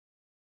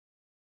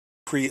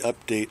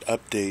pre-update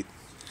update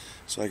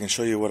so I can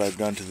show you what I've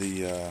done to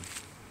the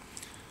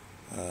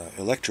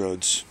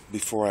electrodes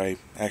before I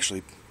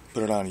actually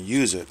put it on and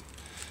use it,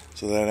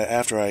 so that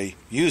after I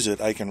use it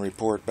I can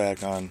report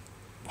back on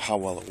how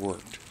well it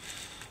worked.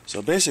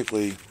 So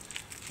basically,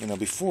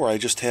 before I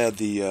just had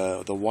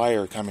the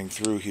wire coming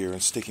through here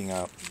and sticking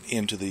out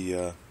into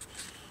the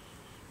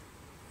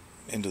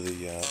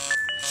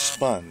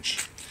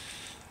sponge.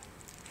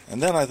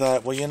 And then I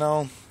thought,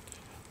 well,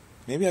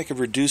 maybe I could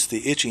reduce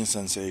the itching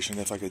sensation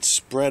if I could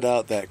spread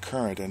out that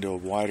current into a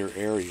wider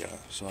area.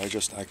 So I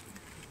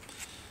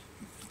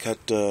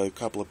cut a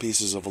couple of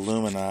pieces of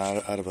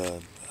alumina out of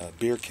a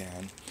beer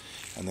can,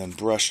 and then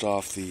brushed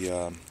off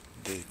the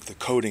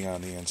coating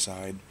on the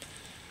inside.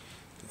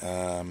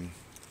 And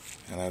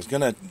I was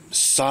going to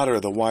solder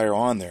the wire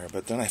on there,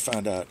 but then I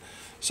found out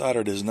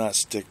solder does not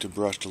stick to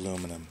brushed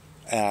aluminum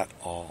at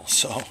all.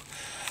 So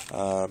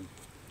I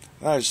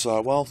just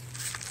thought, well,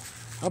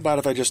 how about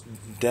if I just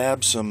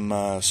dab some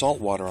salt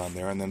water on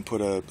there and then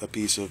put a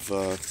piece of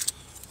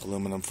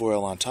aluminum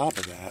foil on top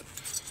of that.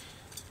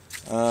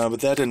 But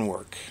that didn't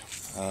work.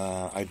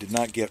 I did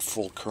not get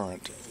full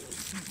current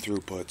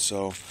throughput.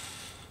 So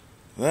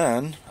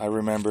then I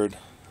remembered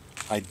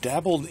I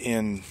dabbled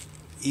in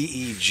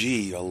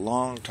EEG a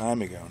long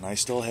time ago, and I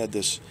still had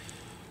this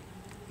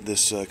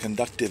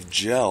conductive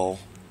gel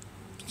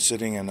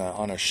sitting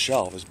on a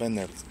shelf. It's been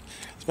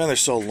there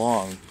so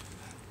long.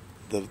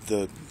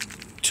 The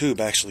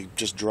tube actually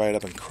just dried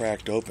up and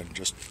cracked open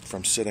just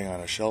from sitting on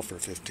a shelf for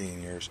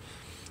 15 years.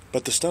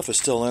 But the stuff is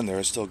still in there.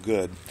 It's still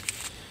good.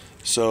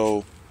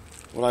 So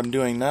what I'm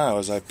doing now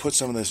is I put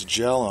some of this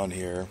gel on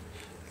here,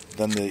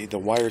 then the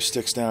wire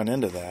sticks down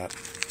into that,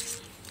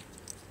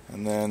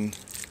 and then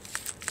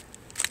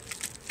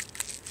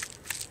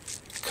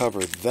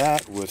cover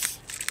that with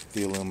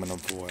the aluminum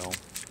foil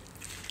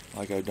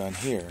like I've done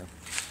here.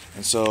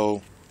 And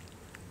so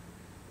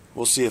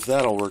we'll see if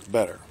that'll work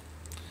better.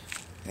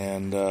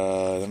 And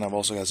then I've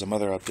also got some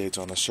other updates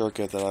on the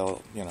circuit that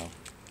I'll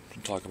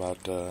talk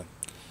about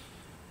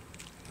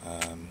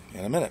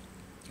in a minute,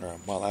 or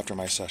well, after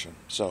my session.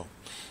 So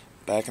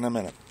back in a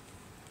minute.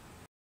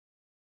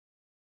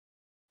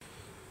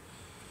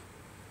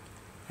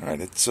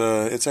 Alright,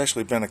 it's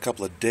actually been a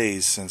couple of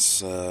days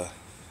since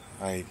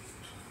I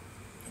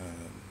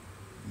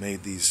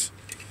made these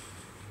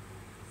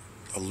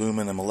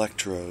aluminum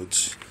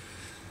electrodes,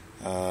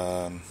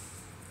 and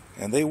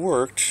they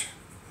worked,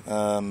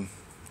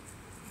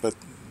 but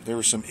there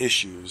were some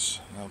issues.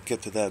 I'll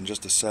get to that in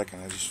just a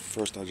second.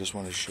 First I just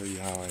want to show you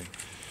how I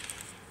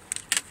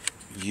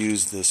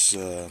use this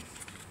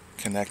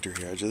connector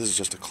here. This is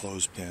just a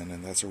clothespin,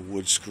 and that's a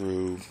wood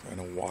screw and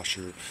a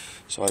washer,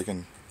 so I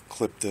can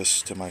clip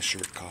this to my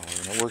shirt collar,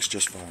 and it works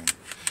just fine.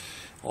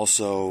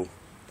 Also,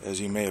 as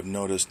you may have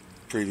noticed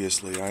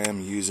previously, I am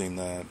using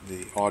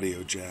the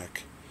audio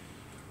jack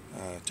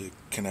to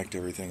connect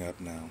everything up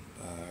now.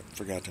 I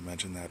forgot to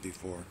mention that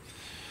before.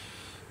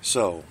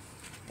 So,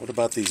 what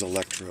about these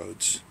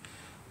electrodes?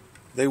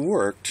 They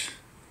worked,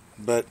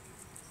 but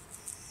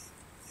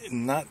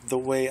not the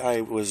way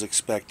I was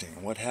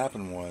expecting. What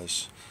happened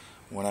was,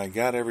 when I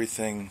got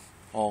everything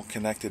all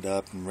connected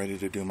up and ready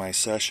to do my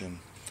session,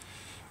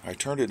 I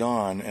turned it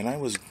on, and I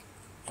was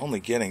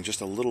only getting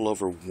just a little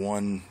over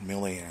 1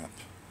 milliamp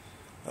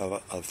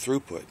of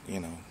throughput,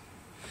 And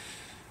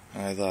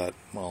I thought,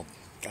 well,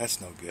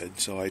 that's no good.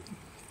 So I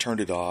turned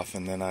it off,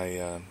 and then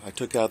I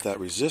took out that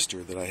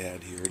resistor that I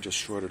had here, just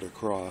shorted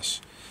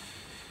across,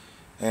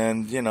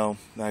 and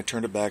I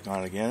turned it back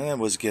on again, and it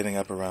was getting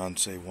up around,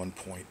 say,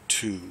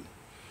 1.2,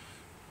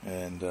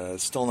 and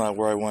it's still not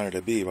where I wanted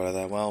to be. But I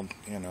thought, well,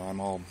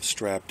 I'm all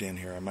strapped in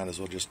here, I might as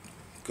well just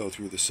go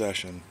through the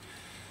session.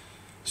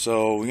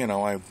 So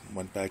I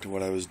went back to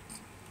what I was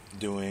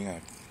doing,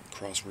 a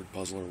crossword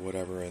puzzle or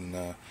whatever, and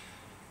a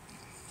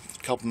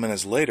couple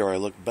minutes later I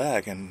looked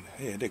back, and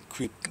hey,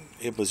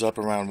 it was up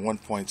around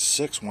 1.6,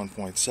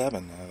 1.7. I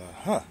thought,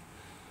 huh,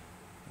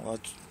 well,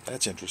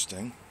 that's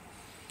interesting.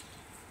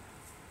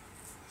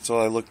 So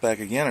I looked back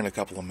again in a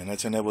couple of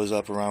minutes, and it was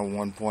up around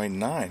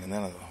 1.9, and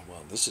then I thought,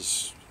 well,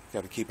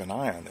 got to keep an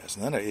eye on this.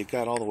 And then it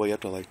got all the way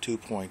up to like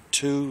 2.2,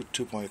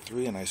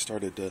 2.3, and I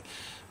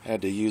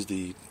had to use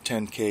the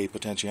 10K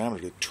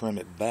potentiometer to trim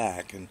it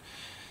back, and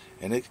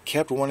it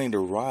kept wanting to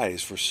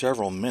rise for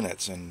several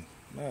minutes, and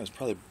it was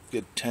probably a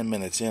good 10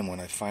 minutes in when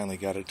I finally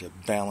got it to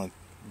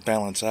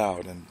balance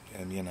out and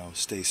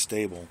stay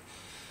stable.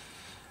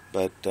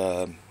 But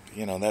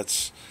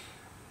that's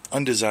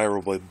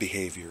undesirable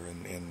behavior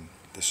in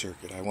the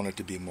circuit. I want it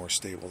to be more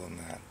stable than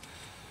that.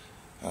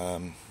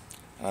 And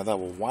I thought,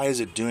 well, why is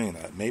it doing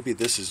that? Maybe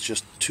this is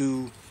just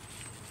too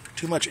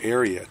much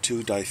area,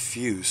 too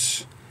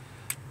diffuse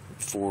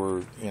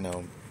for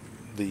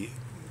the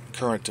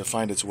current to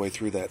find its way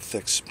through that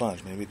thick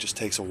sponge. Maybe it just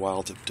takes a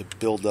while to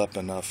build up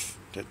enough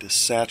to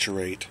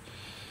saturate,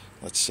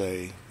 let's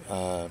say,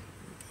 to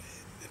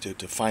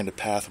find a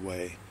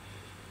pathway,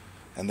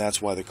 and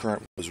that's why the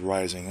current was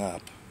rising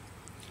up.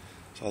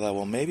 So I thought,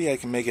 well, maybe I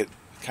can make it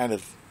kind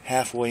of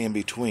halfway in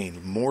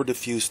between, more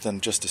diffuse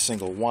than just a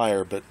single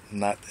wire, but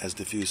not as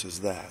diffuse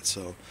as that.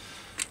 So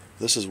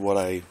this is what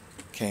I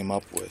came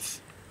up with.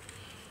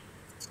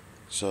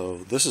 So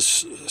this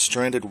is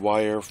stranded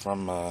wire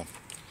from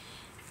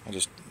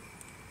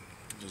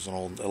there's an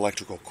old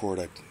electrical cord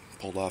I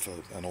pulled off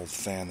an old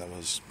fan that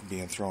was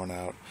being thrown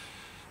out,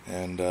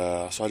 and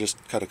so I just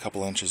cut a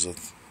couple inches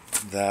of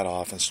that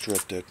off and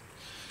stripped it,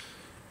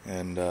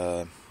 and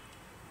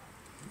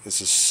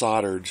this is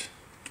soldered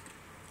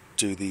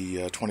to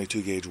the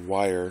 22 gauge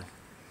wire,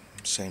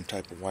 same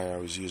type of wire I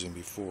was using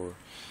before.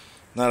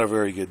 Not a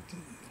very good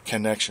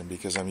connection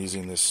because I'm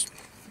using this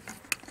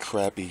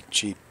crappy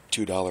cheap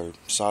 $2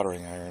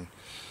 soldering iron.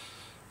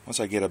 Once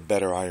I get a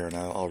better iron,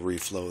 I'll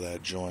reflow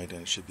that joint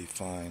and it should be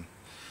fine.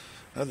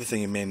 Another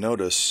thing you may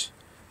notice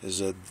is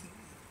that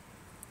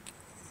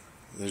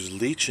there's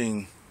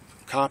leaching,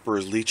 copper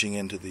is leaching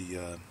into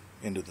the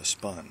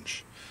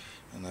sponge,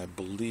 and I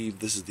believe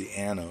this is the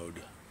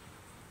anode.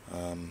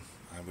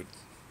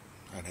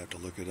 I'd have to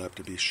look it up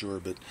to be sure,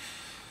 but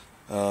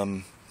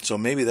so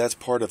maybe that's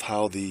part of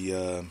how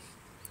the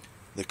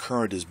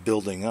current is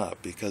building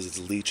up, because it's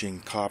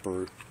leaching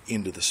copper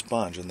into the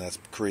sponge, and that's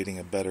creating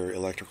a better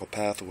electrical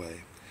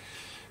pathway.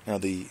 Now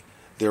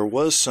there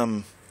was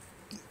some,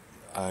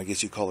 I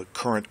guess you call it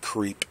current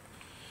creep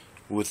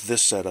with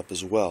this setup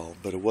as well,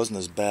 but it wasn't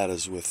as bad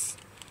as with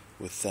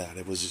that.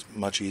 It was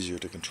much easier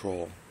to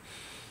control.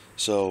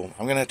 So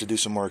I'm going to have to do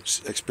some more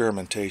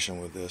experimentation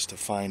with this to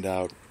find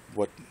out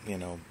what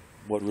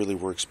really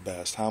works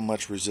best. How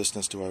much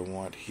resistance do I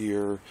want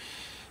here?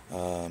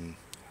 I'm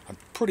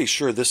pretty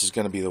sure this is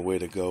going to be the way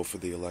to go for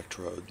the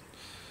electrode.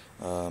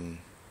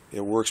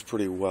 It works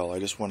pretty well. I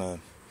just want to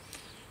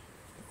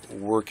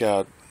work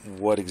out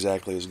what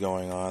exactly is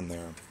going on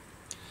there.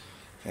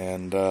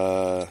 And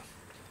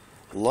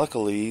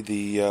luckily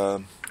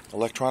the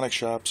electronic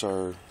shops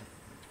are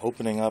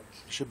opening up,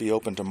 should be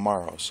open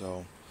tomorrow,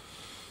 so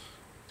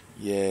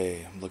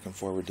yay, I'm looking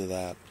forward to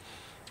that.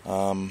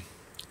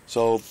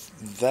 So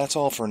that's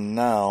all for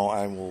now.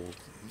 I will,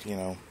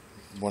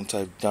 once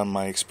I've done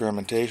my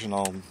experimentation,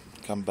 I'll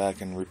come back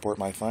and report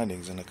my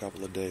findings in a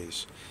couple of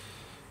days.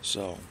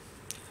 So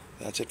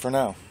that's it for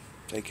now.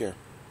 Take care.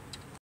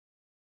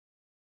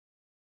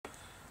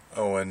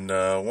 Oh, and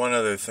one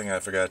other thing I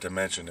forgot to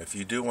mention. If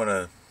you do want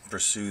to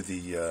pursue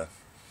the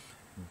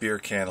beer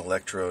can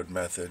electrode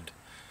method,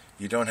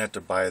 you don't have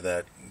to buy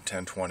that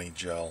 1020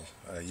 gel.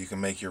 You can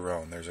make your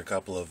own. There's a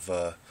couple of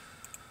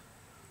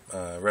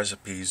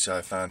recipes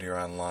I found here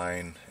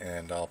online,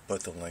 and I'll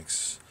put the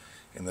links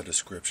in the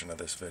description of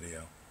this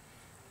video.